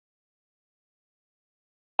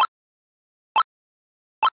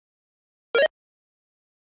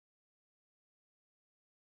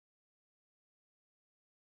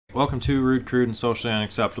Welcome to Rude, Crude, and Socially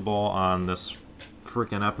Unacceptable on this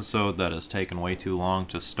freaking episode that has taken way too long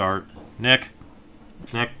to start. Nick.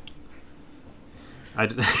 All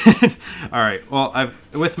right. Well,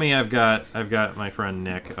 with me I've got my friend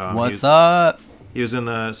Nick. What's up? He was in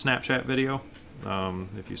the Snapchat video,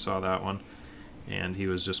 if you saw that one, and he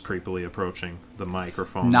was just creepily approaching the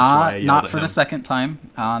microphone. Not for the second time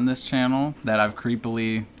on this channel that I've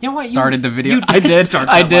creepily started the video. I did.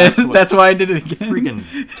 That's why I did it again.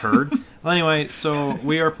 Freaking turd. Well, anyway, so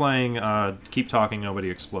we are playing Keep Talking, Nobody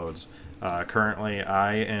Explodes. Currently,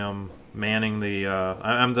 I am manning the...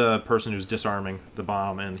 I'm the person who's disarming the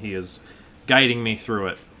bomb, and he is guiding me through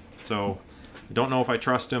it. So, I don't know if I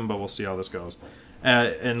trust him, but we'll see how this goes.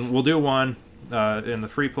 And we'll do one in the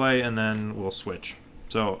free play, and then we'll switch.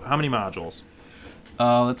 So, how many modules?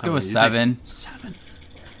 Let's go with 7. 7?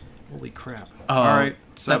 Holy crap. All right,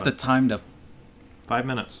 set the time to 5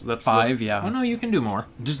 minutes. That's 5, yeah. Oh, no, you can do more.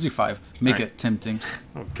 Just do 5. Make it tempting.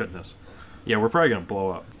 Oh, goodness. Yeah, we're probably going to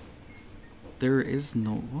blow up. There is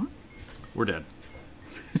no... What? We're dead.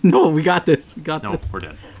 No, we got this. We got this. No, we're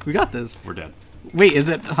dead. We got this. We're dead. Wait, is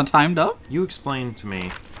it timed up? You explain to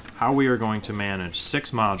me how we are going to manage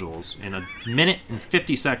 6 modules in a minute and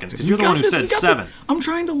 50 seconds, because you're the one who said 7. I'm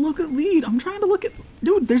trying to look at lead. I'm trying to look at...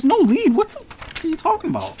 Dude, there's no lead. What the fuck are you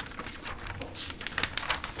talking about?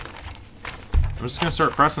 I'm just going to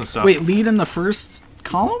start pressing stuff. Wait, lead in the first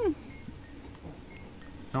column?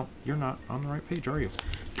 No, you're not on the right page, are you?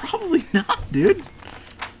 Probably not, dude.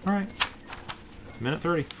 All right. Minute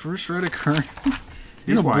 30. First red occurrence. These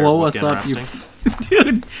You're gonna wires blow look us up, you... interesting.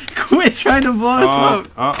 Dude, quit trying to blow us up.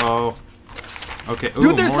 Uh-oh. Okay. Ooh,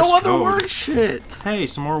 Dude, there's Morse no other code. word shit. Hey,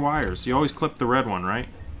 some more wires. You always clip the red one, right?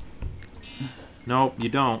 Nope, you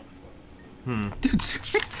don't. Dude,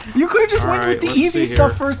 you could have just went with the easy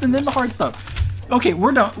stuff first and then the hard stuff. Okay,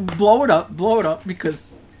 we're done. Blow it up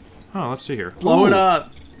because... Oh, let's see here. Blow it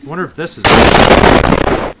up. I wonder if this is...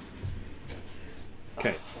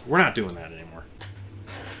 Okay, we're not doing that anymore.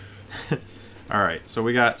 Alright, so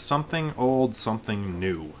we got something old, something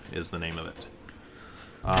new is the name of it.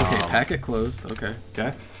 Okay, packet closed. Okay.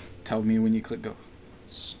 Okay. Tell me when you click go.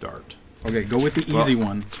 Start. Okay, go with the easy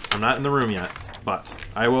one. I'm not in the room yet, but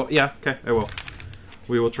I will. Yeah, okay, I will.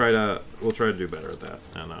 We'll try to do better at that.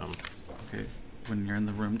 And Okay, when you're in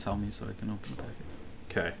the room, tell me so I can open the packet.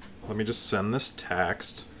 Okay, let me just send this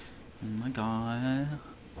text. Oh my god.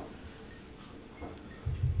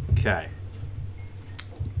 Okay.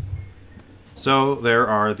 So there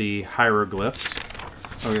are the hieroglyphs.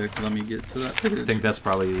 Okay, let me get to that page. I think that's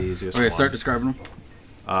probably the easiest one. Okay, start describing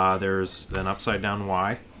them. There's an upside down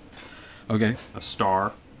Y. Okay. A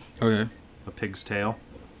star. Okay. A pig's tail.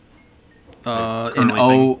 An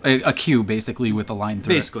O, a Q basically with a line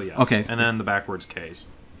through Basically, yes. Okay. And then the backwards K's.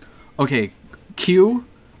 Okay, Q,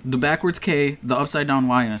 the backwards K, the upside down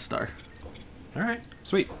Y, and a star. All right,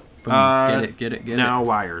 sweet. Boom. Get it. Now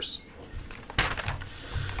wires.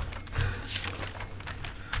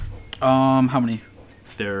 How many?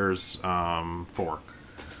 There's 4.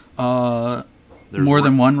 There's There's more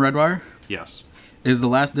than one red wire? Yes. Is the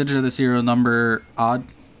last digit of the serial number odd?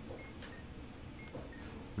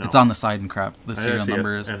 No. It's on the side and crap. The serial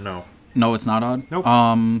number is. And no. No, it's not odd.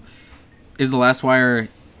 Nope. Is the last wire?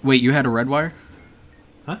 Wait, you had a red wire?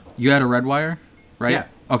 Huh? You had a red wire, right? Yeah.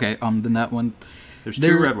 Okay. Then that one. There's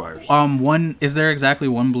 2 red wires. One. Is there exactly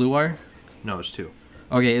one blue wire? No, there's 2.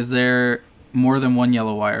 Okay. Is there more than one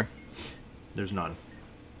yellow wire? There's none.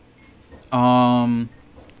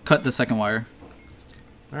 Cut the second wire.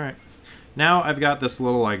 All right. Now I've got this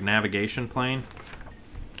little like navigation plane.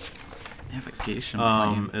 Navigation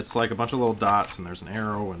plane. It's like a bunch of little dots, and there's an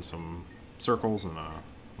arrow and some circles and a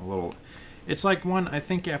little. It's like one. I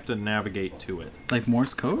think you have to navigate to it. Like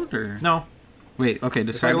Morse code, or no? Wait. Okay.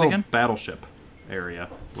 Describe it's like it again. Battleship area.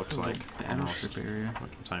 Looks like battleship area.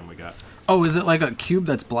 What time we got? Oh, is it like a cube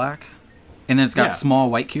that's black, and then it's got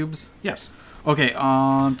small white cubes? Yes. Okay.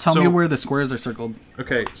 Tell me where the squares are circled.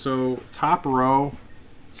 Okay. So top row,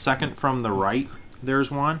 second from the right.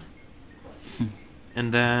 There's one.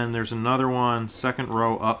 And then there's another one, second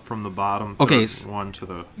row up from the bottom. Okay. One to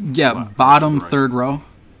the bottom right. third row,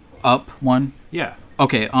 up one. Yeah.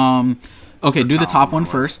 Okay. Okay. Do the top one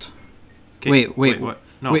first. Okay. Wait. What?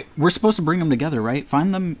 No. Wait. We're supposed to bring them together, right?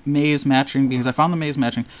 Find the maze matching because I found the maze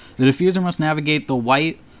matching. The diffuser must navigate the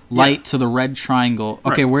white light to the red triangle.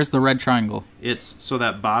 Okay. Right. Where's the red triangle? It's so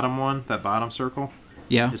that bottom one, that bottom circle.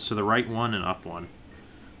 Yeah. It's to the right one and up one.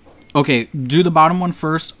 Okay, do the bottom one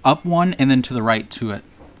first, up one, and then to the right to it.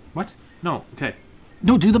 What? No, okay.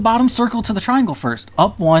 No, do the bottom circle to the triangle first.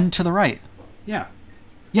 Up one to the right. Yeah.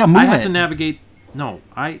 Yeah, move it. I have to navigate No,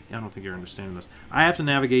 I don't think you're understanding this. I have to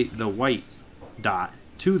navigate the white dot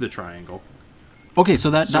to the triangle. Okay,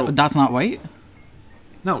 so dot's not white?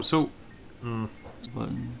 No, so...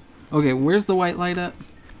 Okay, where's the white light at?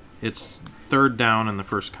 It's third down in the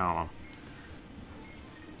first column.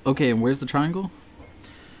 Okay, and where's the triangle?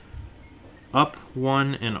 Up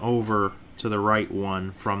one and over to the right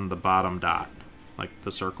one from the bottom dot. Like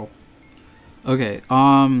the circle. Okay,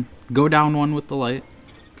 go down one with the light.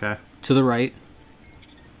 Okay. To the right.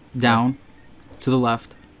 Down. To the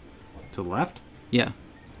left. To the left? Yeah.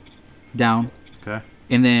 Down. Okay.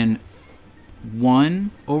 And then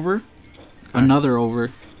one over, okay. another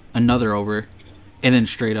over, another over, and then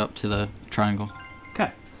straight up to the triangle.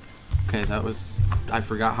 Okay. Okay, that was... I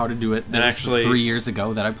forgot how to do it. That was 3 years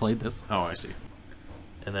ago that I played this. Oh, I see.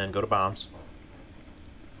 And then go to bombs.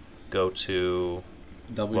 Go to...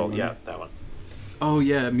 W1. Yeah, that one. Oh,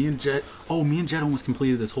 yeah, me and Jet almost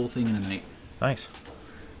completed this whole thing in a night. Nice.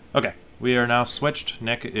 Okay, we are now switched.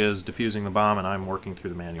 Nick is defusing the bomb, and I'm working through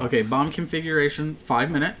the manual. Okay, bomb configuration,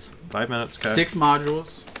 5 minutes. 5 minutes, okay. 6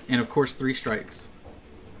 modules, and of course 3 strikes.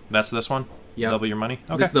 That's this one? Yeah. Double your money?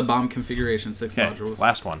 Okay. This is the bomb configuration, 6 okay, modules.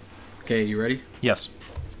 Last one. Okay, you ready? Yes.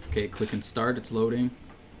 Okay, click and start. It's loading.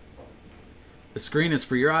 The screen is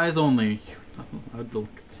for your eyes only.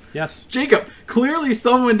 Yes. Jacob, clearly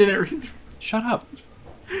someone didn't read. Shut up.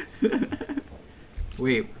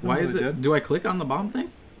 Wait, why is it? Do I click on the bomb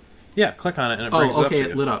thing? Yeah, click on it and it brings it up to you.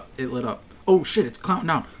 Okay, it lit up. It lit up. Oh shit, it's counting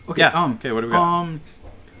down. Okay, yeah. Okay, what do we got?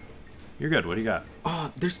 You're good. What do you got?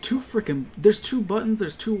 Oh, there's 2 buttons,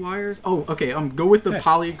 there's 2 wires. Oh, okay, go with the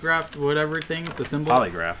polygraph whatever things, the symbols.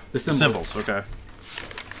 Polygraph. The symbols. Okay.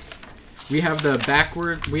 We have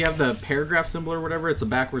the paragraph symbol or whatever. It's a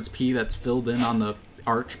backwards P that's filled in on the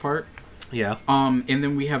arch part. Yeah. And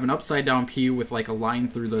then we have an upside down P with like a line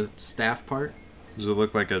through the staff part. Does it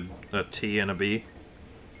look like a T and a B?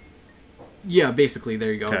 Yeah, basically.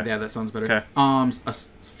 There you go. Okay. Yeah, that sounds better. Okay. A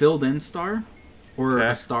filled in star, or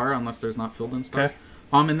a star unless there's not filled in stars. Okay.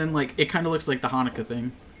 And then like it kind of looks like the Hanukkah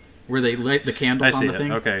thing, where they light the candles on the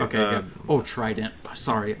thing. Okay. Okay. Yeah. Oh, trident.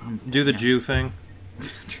 Sorry. Do the Jew thing.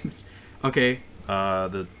 Okay.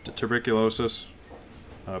 The tuberculosis.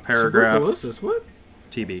 Paragraph. Tuberculosis. What?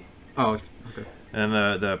 TB. Oh. Okay. And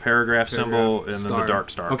the paragraph symbol and star. then the dark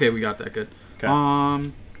star. Okay, we got that. Good. Okay.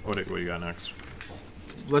 What do you got next?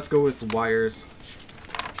 Let's go with wires.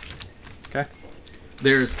 Okay.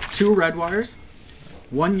 There's 2 red wires,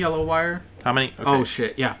 1 yellow wire. How many? Okay. Oh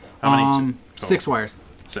shit! Yeah. How many? 6 wires.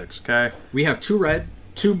 6. Okay. We have 2 red,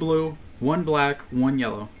 2 blue, 1 black, 1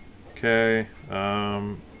 yellow. Okay.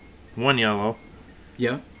 1 yellow.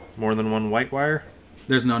 Yeah. More than 1 white wire.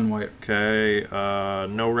 There's none white. Okay.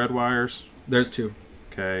 No red wires. There's 2.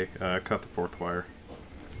 Okay. Cut the 4th wire.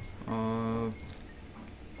 Of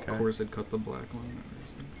course, I'd cut the black one.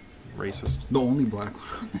 Racist. The only black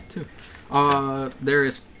one on that too. There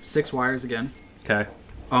is 6 wires again. Okay.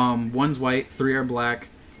 1's white, 3 are black,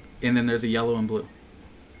 and then there's a yellow and blue.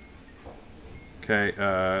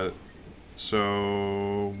 Okay.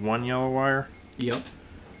 So 1 yellow wire. Yep.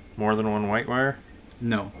 More than 1 white wire.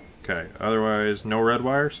 No. Okay. Otherwise, no red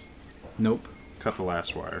wires. Nope. Cut the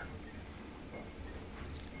last wire.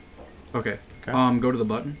 Okay. Okay. Go to the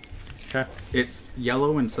button. Okay. It's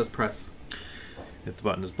yellow and says press. If the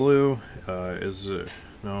button is blue,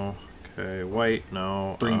 no. Okay, white,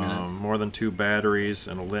 no. 3 minutes. More than 2 batteries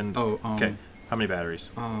and a lid. Oh, okay. How many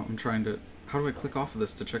batteries? I'm trying to. How do I click off of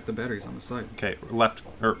this to check the batteries on the side? Okay, left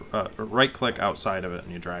or right click outside of it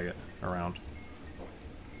and you drag it around.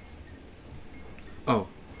 Oh.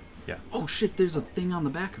 Yeah. Oh shit! There's a thing on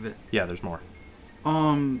the back of it. Yeah, there's more.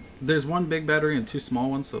 There's 1 big battery and 2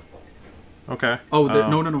 small ones. So. Okay. Oh,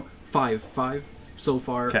 no. 5 so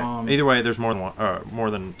far. Okay. Either way, there's more than 1.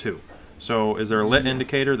 More than 2. So, is there a lit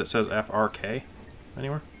indicator that says FRK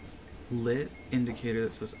anywhere? Lit indicator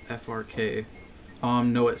that says FRK.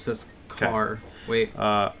 No, it says car. Okay. Wait.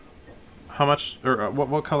 How much or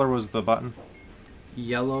what color was the button?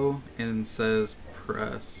 Yellow and says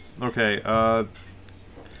press. Okay.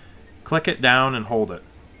 Click it down and hold it.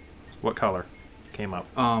 What color came up?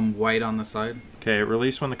 White on the side. Okay,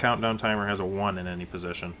 release when the countdown timer has a 1 in any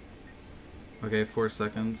position. Okay, 4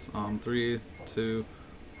 seconds. 3, 2,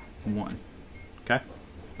 1. Okay.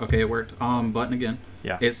 Okay, it worked. Button again.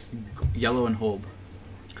 Yeah. It's yellow and hold.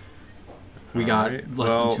 We got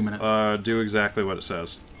less than 2 minutes. Do exactly what it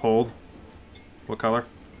says. Hold. What color?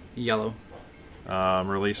 Yellow.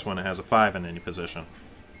 Release when it has a 5 in any position.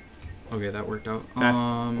 Okay, that worked out. Okay.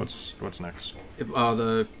 What's next?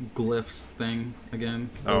 The glyphs thing again.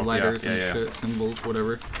 The letters and shit, symbols,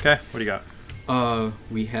 whatever. Okay, what do you got?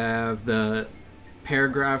 We have the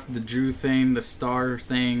paragraph, the Jew thing, the star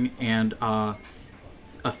thing, and a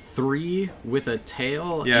 3 with a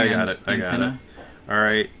tail. Yeah, and I got it. antenna. All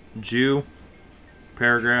right, Jew,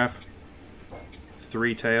 paragraph,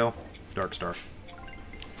 3 tail, dark star.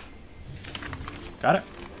 Got it.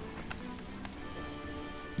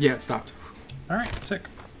 Yeah, it stopped. All right, sick.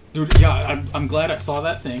 Dude, yeah, I'm glad I saw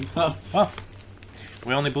that thing. Well,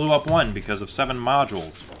 we only blew up 1 because of 7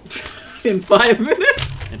 modules. In 5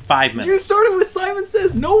 minutes? In 5 minutes. You started with Simon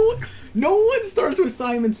Says. No one starts with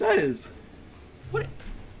Simon Says. What?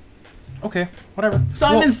 Okay, whatever.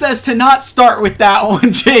 Simon says to not start with that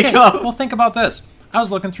one, Jacob. Okay, well, think about this. I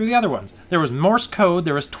was looking through the other ones. There was Morse code,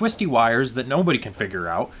 there was twisty wires that nobody can figure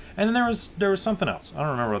out, and then there was something else. I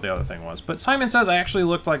don't remember what the other thing was. But Simon Says I actually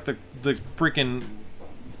looked like the freaking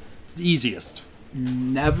easiest.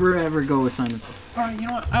 Never ever go with Simon Says. All right, you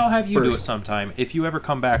know what? I'll have you do it sometime if you ever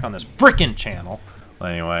come back on this freaking channel.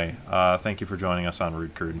 Anyway, thank you for joining us on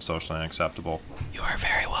Rude, Crude, and Socially Unacceptable. You are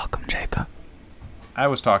very welcome, Jacob. I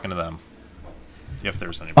was talking to them. If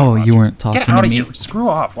there's anybody Oh, watching. you weren't talking Get out to of me? here. Screw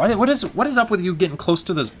off. What is up with you getting close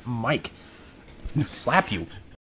to this mic? I'm gonna slap you.